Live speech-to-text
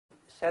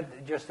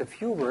said just a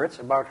few words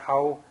about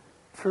how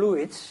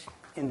fluids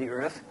in the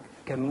Earth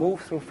can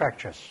move through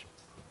fractures.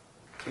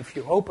 If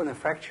you open a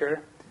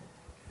fracture,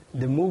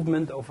 the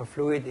movement of a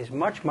fluid is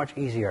much, much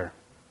easier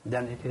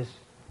than it is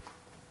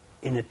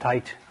in a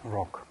tight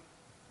rock.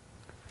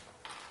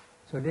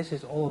 So this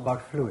is all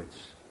about fluids.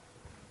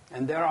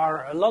 And there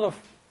are a lot of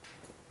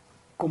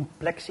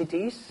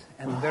complexities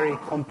and very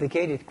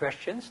complicated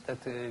questions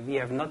that we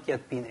have not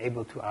yet been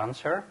able to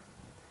answer.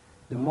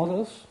 The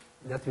models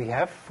that we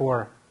have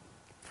for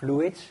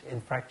fluids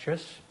in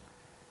fractures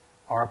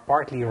are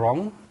partly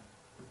wrong,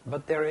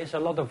 but there is a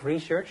lot of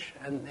research,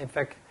 and in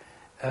fact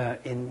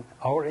in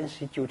our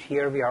institute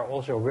here we are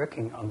also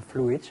working on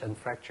fluids and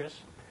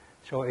fractures.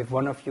 So if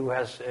one of you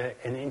has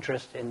an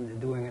interest in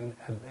doing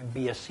a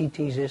BSc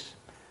thesis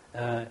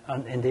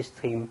in this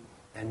theme,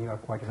 then you are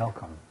quite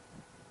welcome.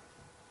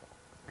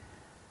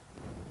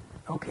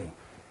 Okay.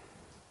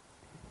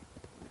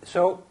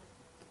 So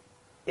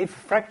if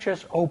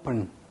fractures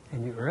open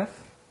in the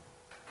Earth,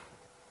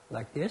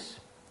 like this,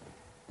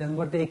 then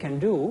what they can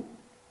do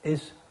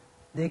is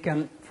they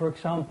can, for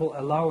example,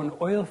 allow an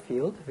oil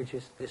field, which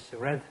is this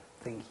red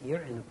thing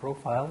here in the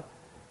profile,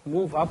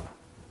 move up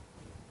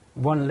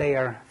one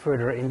layer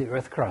further in the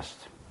Earth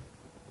crust.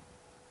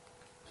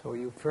 So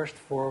you first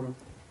form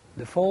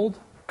the fold,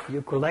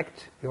 you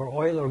collect your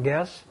oil or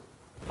gas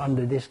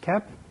under this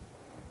cap,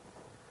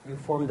 you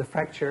form the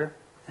fracture,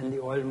 and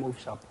the oil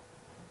moves up.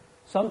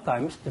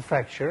 Sometimes the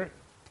fracture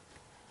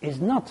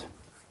is not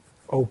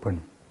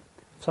open.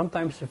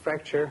 Sometimes the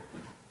fracture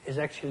is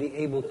actually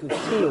able to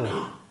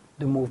seal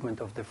the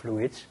movement of the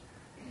fluids,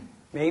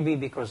 maybe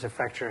because the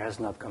fracture has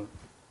not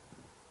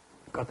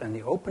got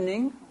any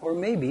opening, or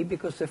maybe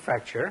because the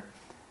fracture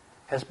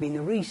has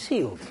been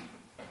resealed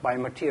by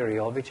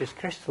material which is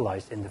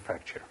crystallized in the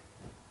fracture.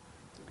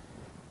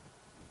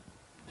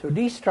 So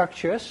these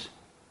structures,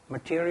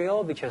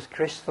 material which has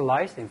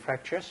crystallized in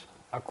fractures,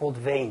 are called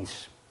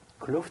veins,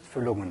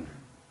 Kluftfüllungen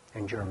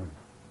in German.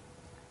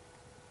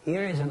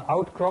 Here is an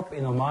outcrop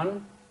in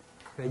Oman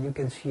where you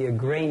can see a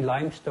grain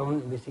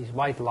limestone with these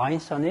white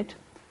lines on it.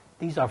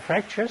 These are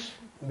fractures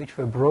which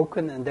were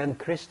broken and then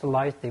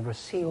crystallized. They were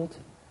sealed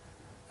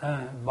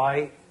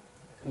by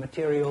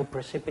material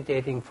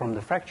precipitating from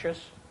the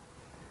fractures.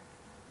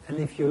 And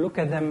if you look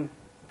at them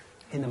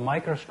in a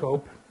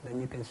microscope, then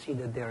you can see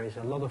that there is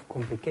a lot of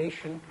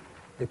complication.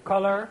 The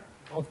color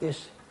of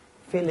this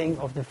filling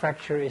of the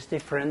fracture is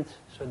different,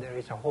 so there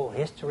is a whole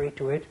history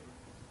to it.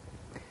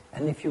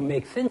 And if you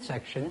make thin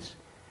sections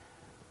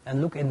and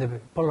look in the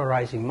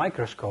polarizing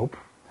microscope,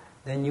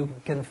 then you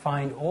can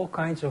find all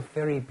kinds of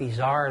very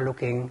bizarre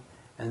looking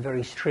and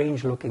very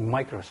strange looking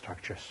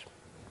microstructures.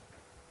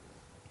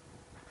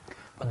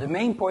 But the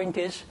main point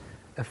is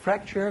a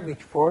fracture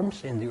which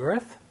forms in the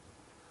Earth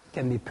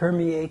can be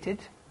permeated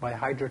by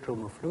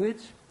hydrothermal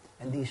fluids,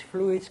 and these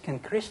fluids can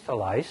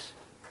crystallize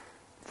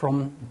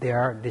from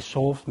their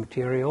dissolved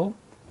material,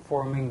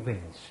 forming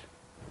veins.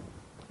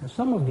 And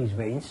some of these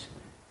veins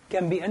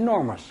can be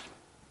enormous.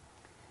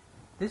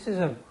 This is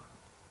an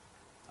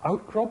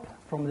outcrop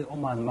from the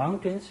Oman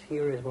mountains.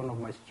 Here is one of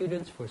my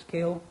students for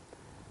scale.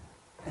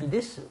 And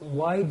this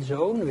wide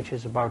zone, which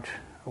is about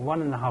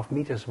 1.5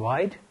 meters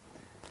wide,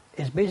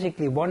 is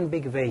basically one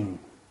big vein.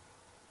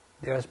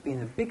 There has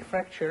been a big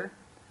fracture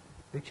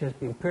which has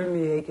been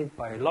permeated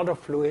by a lot of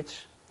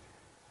fluids,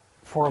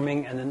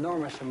 forming an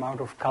enormous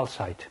amount of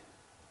calcite,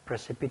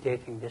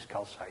 precipitating this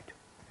calcite.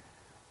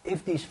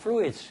 If these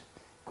fluids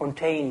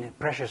contain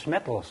precious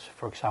metals,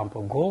 for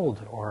example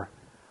gold or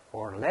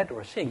lead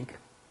or zinc,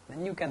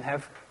 then you can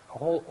have a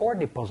whole ore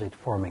deposit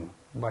forming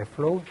by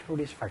flow through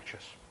these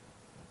fractures.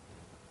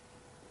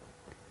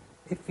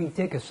 If we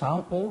take a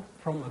sample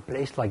from a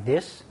place like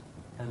this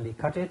and we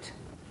cut it,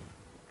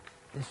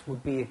 this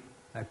would be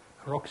a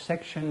rock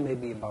section,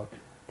 maybe about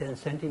 10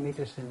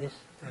 centimeters in this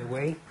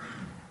way,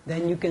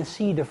 then you can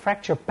see the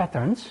fracture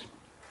patterns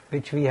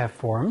which we have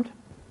formed,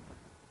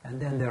 and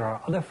then there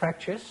are other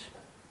fractures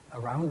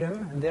around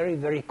them, a very,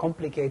 very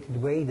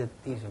complicated way that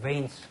these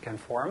veins can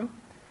form.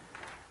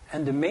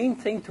 And the main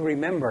thing to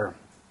remember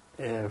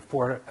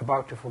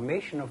about the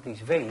formation of these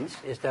veins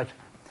is that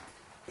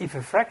if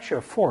a fracture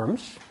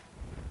forms,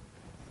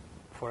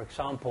 for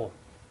example,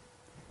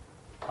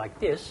 like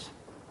this,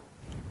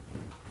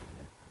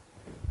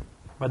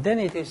 but then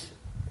it is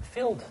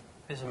filled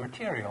with a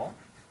material,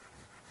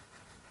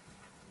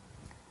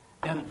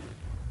 then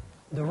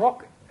the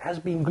rock has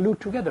been glued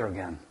together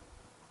again,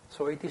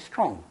 so it is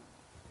strong.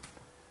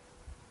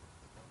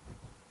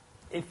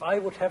 If I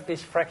would have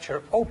this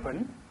fracture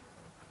open,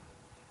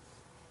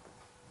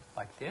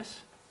 like this,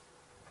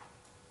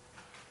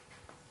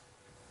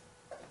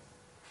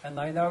 and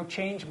I now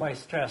change my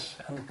stress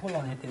and pull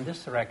on it in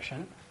this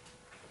direction,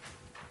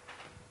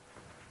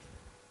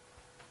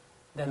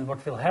 then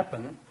what will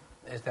happen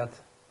is that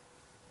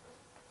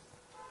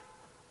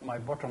my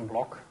bottom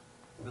block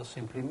will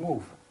simply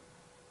move.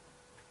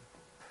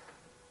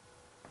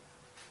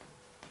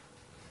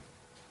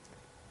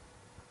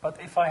 But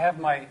if I have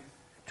my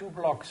two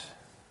blocks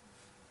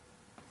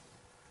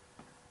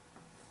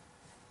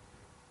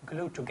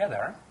glued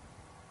together,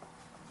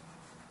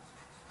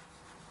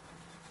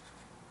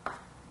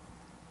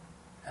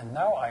 and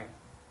now I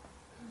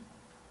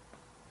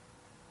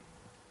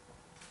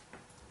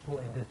pull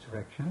in this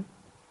direction,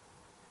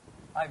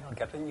 I will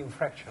get a new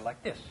fracture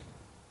like this.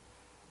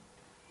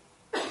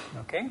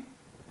 Okay?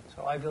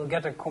 So I will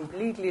get a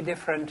completely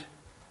different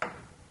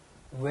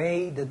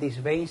way that these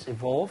veins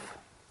evolve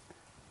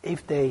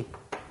if they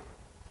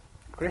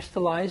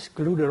crystallize,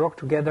 glue the rock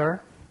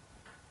together,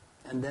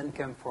 and then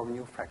can form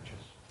new fractures.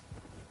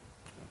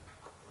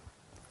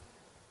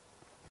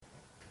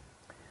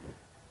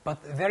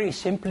 But very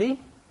simply,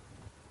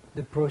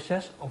 the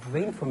process of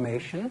vein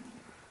formation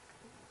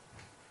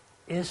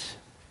is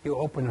you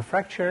open a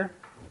fracture,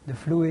 the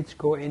fluids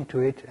go into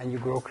it, and you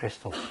grow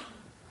crystals.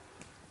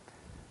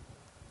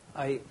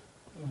 I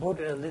brought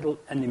a little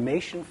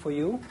animation for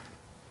you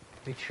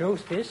which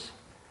shows this.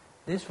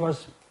 This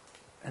was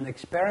an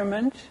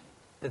experiment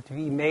that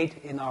we made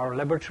in our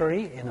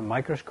laboratory in a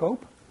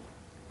microscope.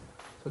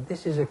 So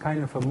this is a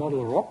kind of a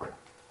model rock.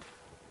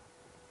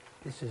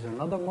 This is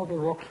another model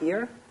rock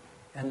here.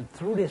 And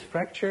through this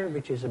fracture,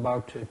 which is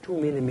about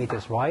 2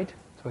 millimeters wide,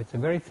 so it's a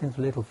very thin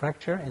little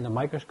fracture in the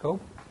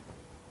microscope,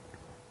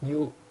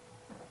 you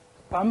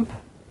pump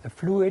a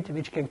fluid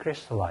which can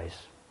crystallize.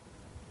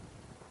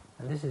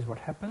 And this is what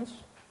happens.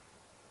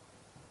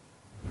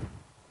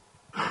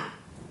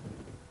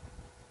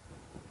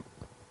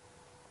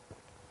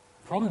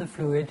 From the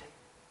fluid,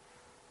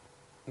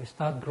 you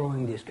start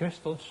growing these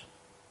crystals,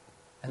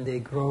 and they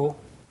grow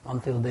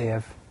until they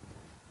have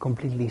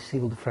completely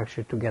sealed the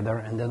fracture together.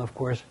 And then, of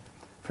course,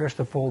 first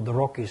of all, the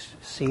rock is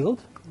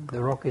sealed.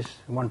 The rock is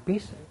one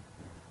piece.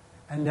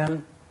 And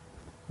then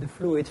the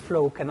fluid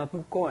flow cannot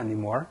go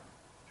anymore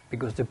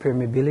because the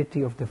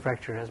permeability of the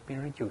fracture has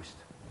been reduced.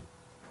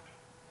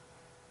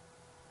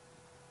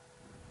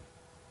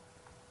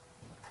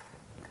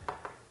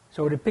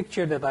 So the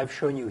picture that I've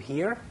shown you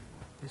here,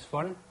 this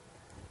one,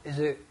 is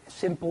a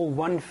simple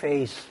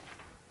one-phase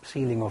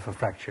sealing of a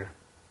fracture.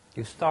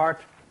 You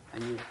start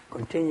and you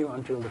continue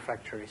until the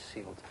fracture is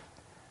sealed.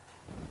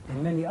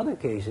 In many other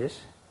cases,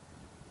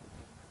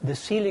 the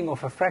sealing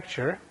of a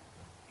fracture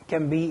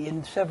can be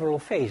in several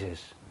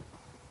phases.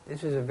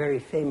 This is a very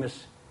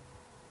famous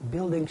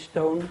building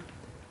stone,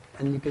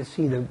 and you can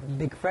see the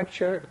big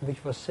fracture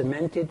which was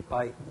cemented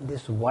by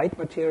this white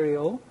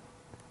material,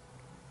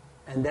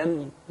 and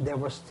then there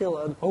was still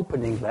an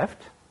opening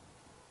left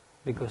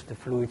because the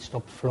fluid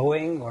stopped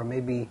flowing, or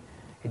maybe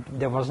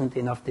there wasn't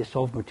enough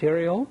dissolved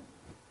material.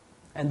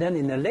 And then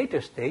in a later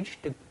stage,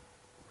 the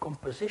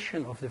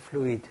composition of the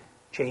fluid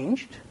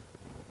changed,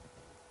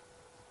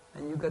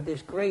 and you got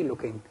this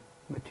gray-looking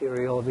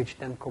material which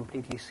then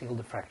completely sealed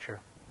the fracture.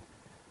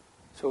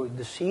 So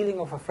the sealing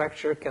of a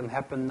fracture can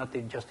happen not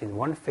just in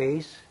one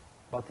phase,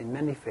 but in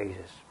many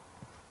phases.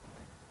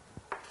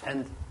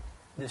 And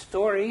the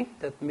story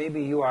that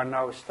maybe you are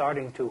now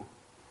starting to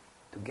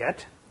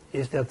get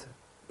is that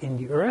in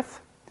the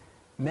earth,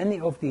 many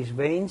of these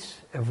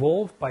veins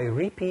evolve by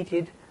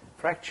repeated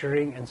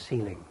fracturing and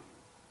sealing.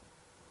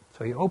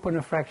 So you open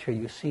a fracture,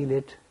 you seal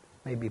it,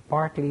 maybe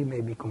partly,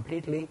 maybe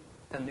completely,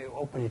 then you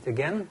open it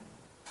again,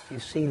 you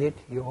seal it,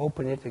 you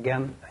open it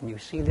again, and you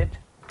seal it.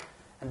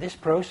 And this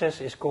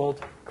process is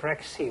called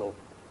crack seal.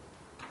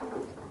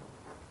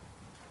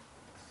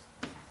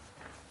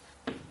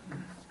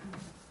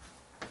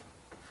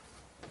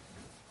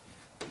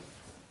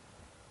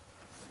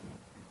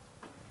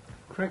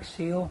 Crack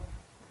seal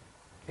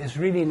is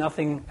really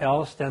nothing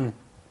else than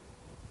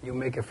you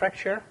make a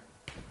fracture,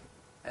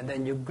 and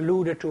then you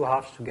glue the two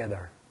halves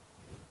together.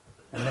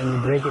 And then you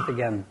break it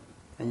again.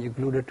 And you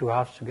glue the two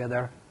halves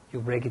together, you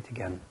break it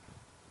again.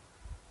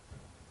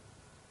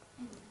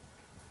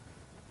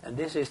 And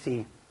this is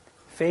the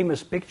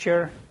famous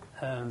picture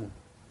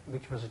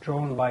which was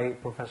drawn by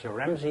Professor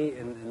Ramsey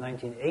in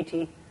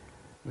 1980,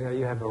 where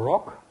you have a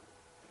rock.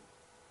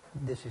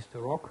 This is the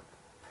rock.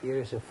 Here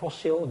is a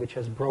fossil which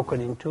has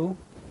broken in two.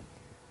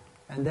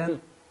 And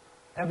then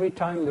every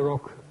time the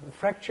rock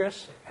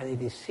fractures and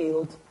it is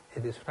sealed,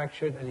 it is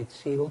fractured and it's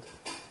sealed.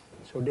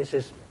 So this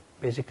is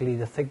basically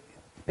the thick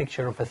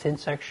picture of a thin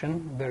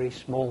section, very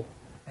small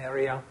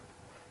area.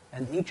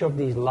 And each of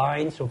these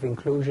lines of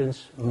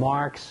inclusions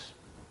marks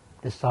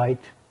the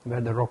site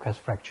where the rock has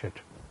fractured.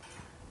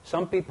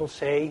 Some people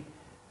say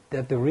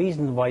that the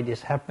reason why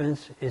this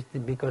happens is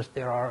because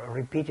there are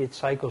repeated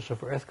cycles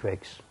of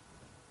earthquakes,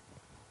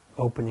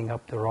 opening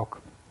up the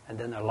rock and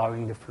then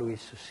allowing the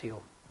fluids to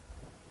seal.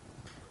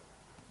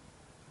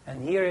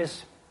 And here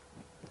is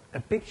a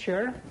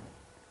picture,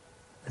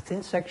 a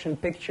thin section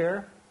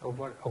picture of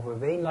a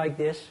vein like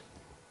this.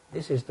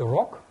 This is the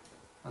rock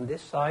on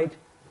this side,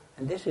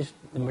 and this is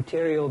the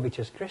material which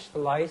is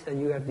crystallized,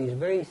 and you have these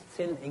very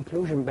thin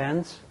inclusion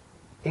bands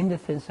in the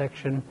thin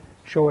section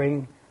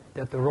showing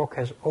that the rock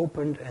has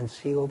opened and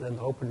sealed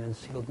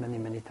many,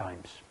 many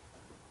times.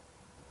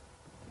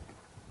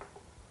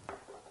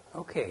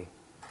 Okay.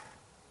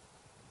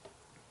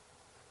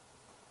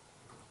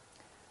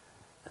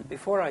 And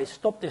before I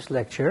stop this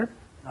lecture,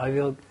 I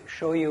will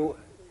show you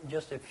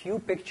just a few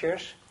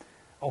pictures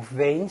of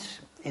veins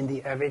in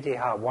the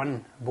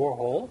RWTH-1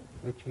 borehole,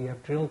 which we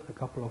have drilled a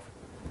couple of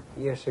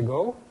years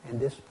ago in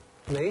this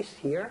place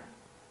here.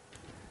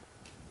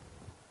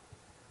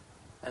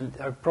 And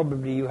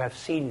probably you have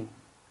seen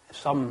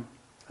some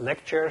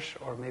lectures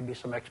or maybe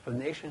some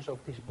explanations of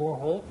this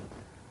borehole.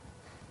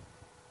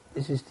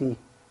 This is the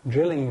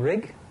drilling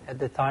rig at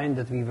the time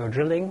that we were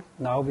drilling.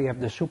 Now we have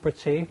the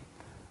StrucTec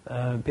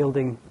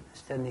building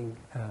standing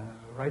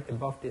right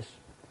above this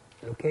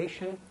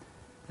location.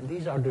 And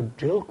these are the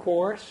drill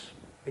cores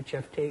which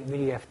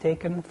we have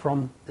taken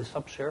from the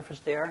subsurface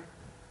there.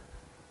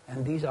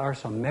 And these are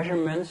some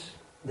measurements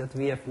that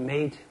we have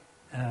made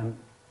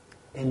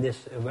in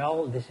this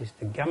well. This is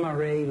the gamma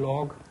ray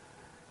log,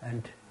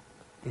 and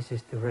this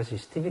is the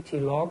resistivity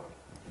log.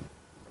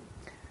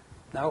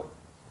 Now,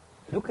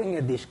 looking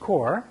at this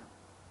core,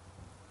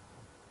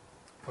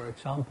 for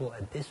example,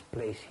 at this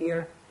place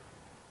here,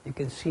 you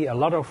can see a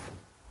lot of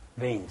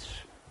veins.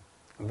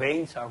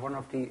 Veins are one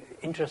of the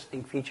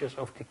interesting features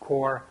of the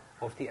core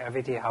of the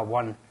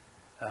RWTH-1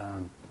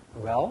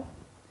 well.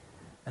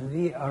 And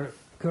we are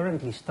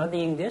currently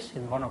studying this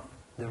in one of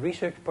the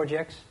research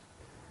projects.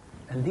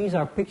 And these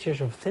are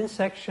pictures of thin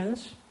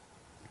sections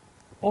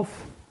of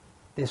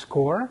this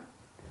core,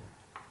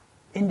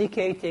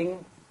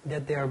 indicating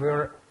that there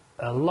were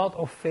a lot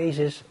of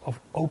phases of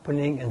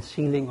opening and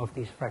sealing of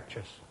these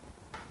fractures.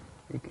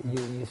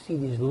 You see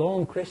these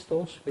long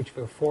crystals which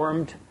were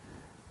formed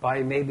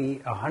by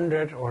maybe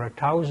 100 or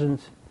 1,000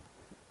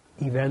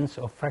 events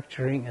of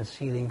fracturing and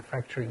sealing,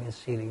 fracturing and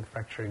sealing,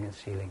 fracturing and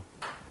sealing.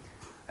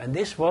 And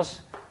this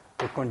was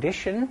the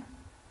condition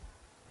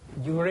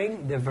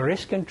during the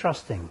Variscan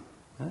trusting.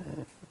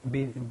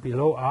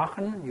 Below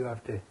Aachen, you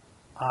have the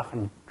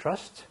Aachen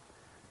Trust,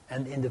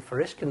 and in the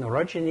Variscan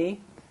orogeny,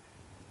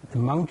 the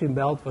mountain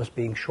belt was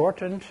being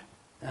shortened,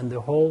 and the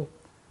whole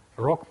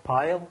rock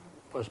pile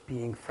was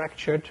being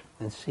fractured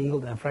and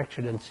sealed and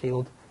fractured and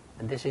sealed,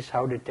 and this is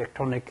how the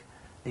tectonic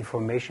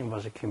deformation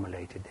was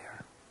accumulated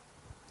there.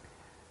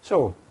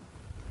 So,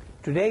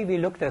 today we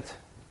looked at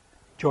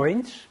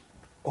joints,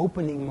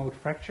 opening mode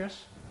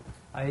fractures.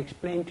 I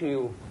explained to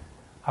you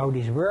how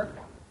these work.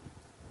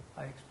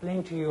 I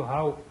explained to you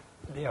how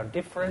they are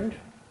different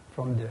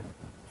from the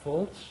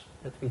faults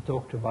that we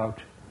talked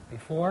about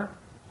before.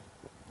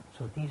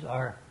 So these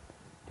are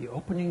the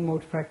opening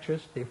mode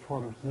fractures. They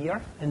form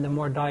here in the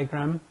Moore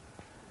diagram.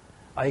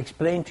 I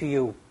explained to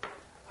you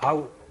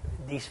how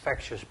these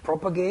fractures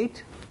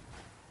propagate,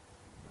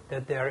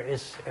 that there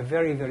is a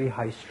very, very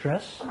high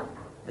stress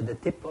at the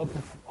tip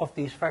of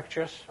these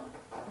fractures.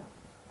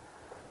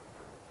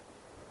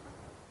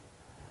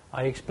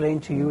 I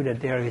explained to you that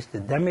there is the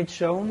damage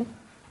zone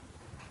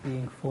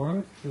being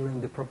formed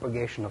during the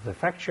propagation of the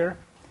fracture.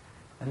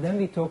 And then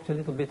we talked a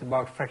little bit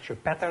about fracture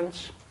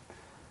patterns.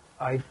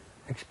 I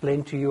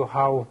explained to you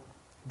how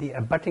the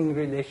abutting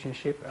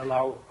relationship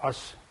allow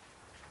us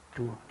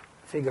to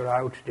figure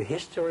out the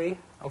history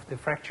of the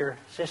fracture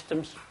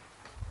systems.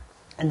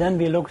 And then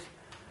we looked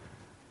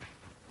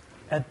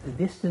at the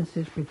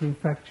distances between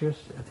fractures,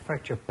 at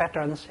fracture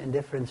patterns in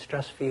different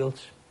stress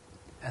fields.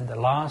 And the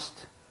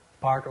last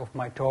part of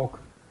my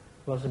talk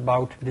was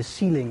about the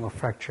sealing of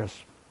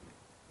fractures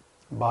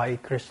by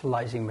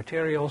crystallizing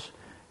materials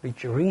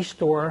which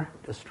restore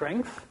the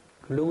strength,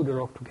 glue the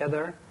rock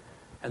together,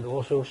 and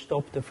also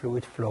stop the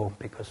fluid flow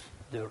because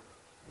the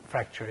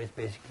fracture is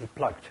basically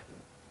plugged.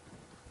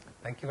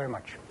 Thank you very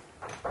much.